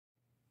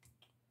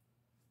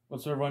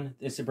What's up, everyone?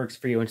 This is Brooks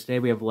for you, and today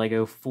we have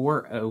LEGO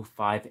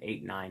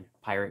 40589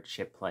 Pirate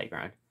Ship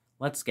Playground.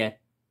 Let's get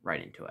right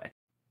into it.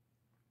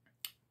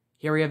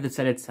 Here we have the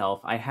set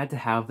itself. I had to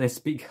have this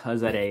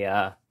because at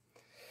a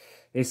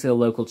basically a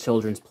local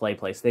children's play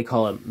place. They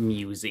call it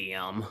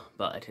museum,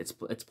 but it's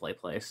play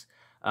place.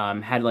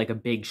 Had like a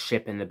big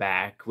ship in the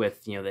back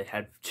with, that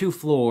had 2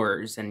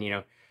 floors, and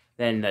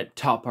then the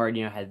top part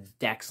had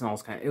decks and all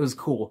this kind of. It was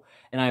cool,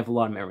 and I have a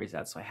lot of memories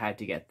of that, so I had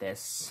to get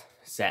this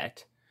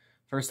set.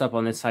 First up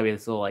on this side, we have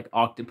this little like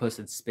octopus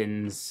that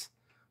spins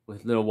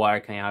with little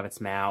water coming out of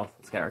its mouth.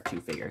 Let's get our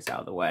 2 figures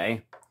out of the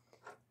way.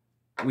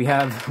 We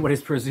have what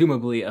is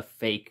presumably a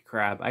fake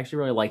crab. I actually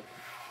really like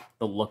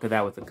the look of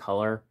that with the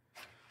color.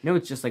 I know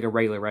it's just like a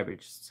regular crab, but it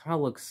just kind of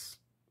looks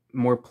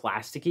more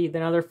plasticky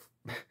than other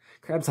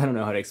crabs. I don't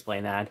know how to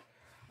explain that.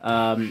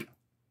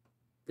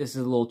 This is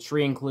a little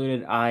tree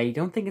included. I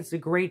don't think it's a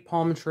great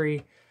palm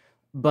tree,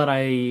 but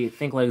I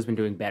think LEGO's been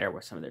doing better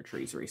with some of their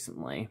trees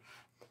recently.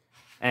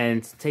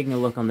 And taking a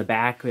look on the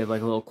back, we have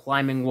like a little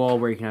climbing wall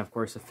where you can have, of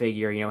course, a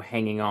figure,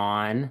 hanging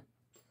on.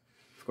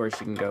 Of course,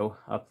 you can go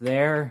up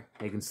there.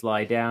 You can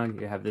slide down.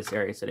 You have this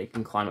area so they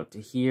can climb up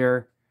to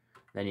here.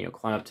 Then,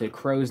 climb up to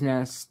Crow's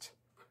Nest.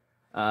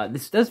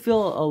 This does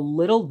feel a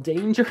little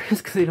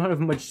dangerous because they don't have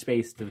much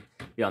space to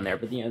be on there.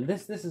 But,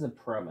 this is a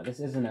promo. This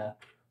isn't a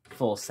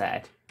full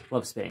set.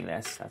 Love spinning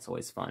this. That's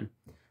always fun.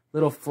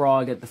 Little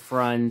frog at the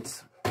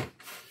front.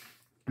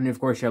 And, of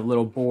course, you have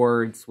little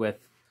boards with,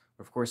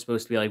 of course,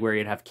 supposed to be like where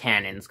you'd have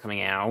cannons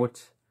coming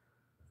out.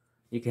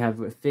 You can have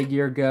a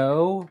figure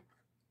go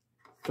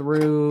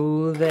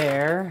through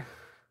there.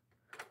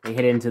 They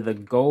hit into the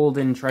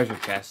golden treasure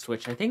chest,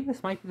 which I think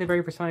this might be the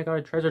very first time I got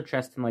a treasure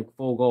chest in like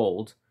full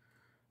gold.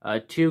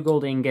 2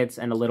 gold ingots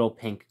and a little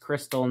pink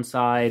crystal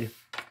inside.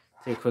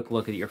 Take a quick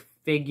look at your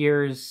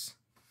figures.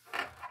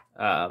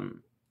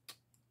 On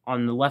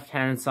the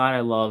left-hand side, I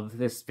love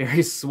this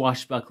very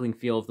swashbuckling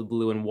feel of the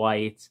blue and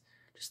white.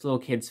 Just a little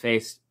kid's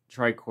face,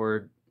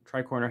 tri-corner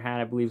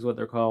hat, I believe is what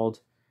they're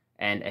called,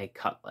 and a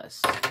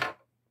cutlass.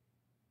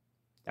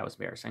 That was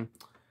embarrassing.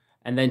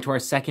 And then to our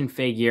second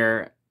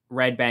figure,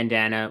 red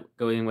bandana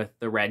going with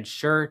the red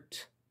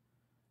shirt.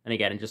 And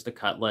again, just a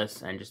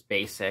cutlass and just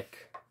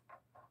basic.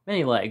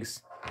 Many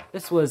legs.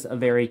 This was a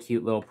very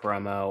cute little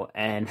promo,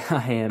 and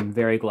I am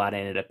very glad I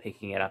ended up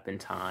picking it up in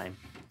time.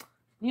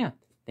 Yeah,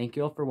 thank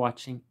you all for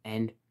watching,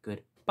 and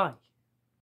goodbye.